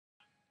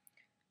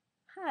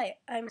Hi,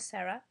 I'm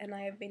Sarah, and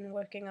I have been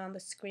working on the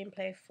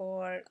screenplay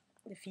for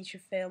the feature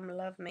film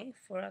Love Me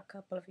for a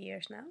couple of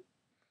years now.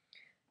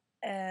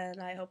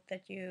 And I hope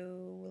that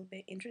you will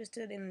be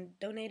interested in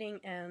donating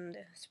and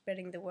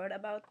spreading the word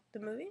about the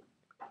movie.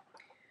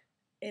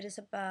 It is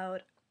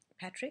about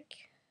Patrick,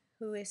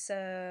 who is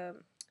a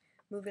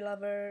movie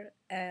lover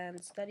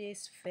and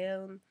studies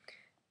film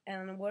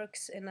and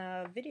works in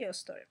a video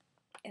store.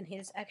 And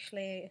he's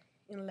actually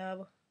in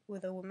love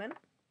with a woman,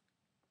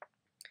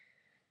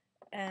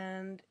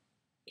 and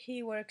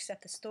he works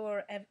at the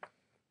store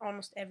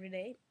almost every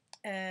day,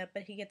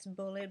 but he gets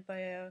bullied by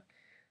a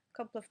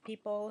couple of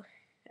people,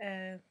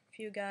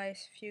 few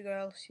guys, few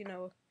girls,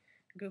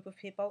 a group of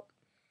people.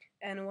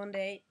 And one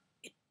day,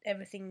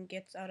 everything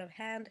gets out of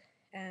hand,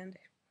 and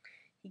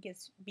he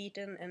gets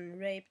beaten and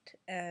raped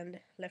and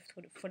left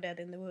for dead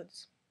in the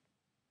woods.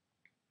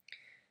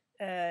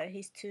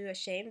 He's too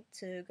ashamed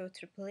to go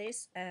to the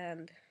police,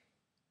 and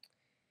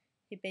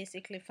he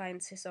basically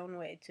finds his own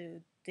way to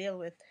deal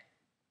with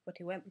what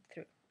he went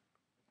through.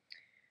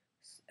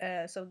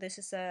 So this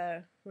is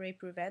a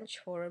rape revenge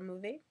horror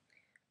movie,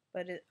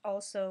 but it's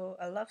also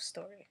a love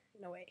story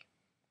in a way.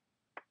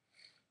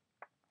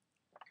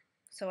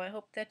 So I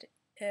hope that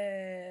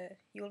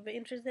you will be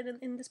interested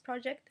in this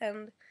project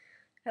and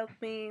help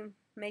me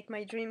make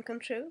my dream come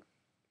true.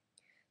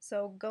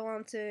 So go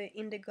on to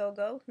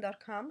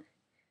indiegogo.com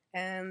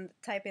and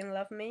type in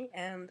Love Me,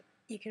 and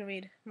you can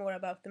read more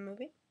about the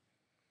movie.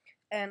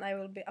 And I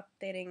will be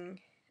updating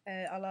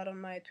a lot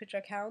on my Twitter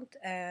account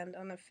and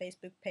on a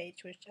Facebook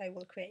page, which I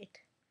will create.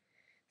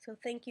 So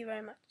thank you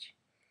very much.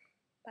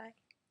 Bye.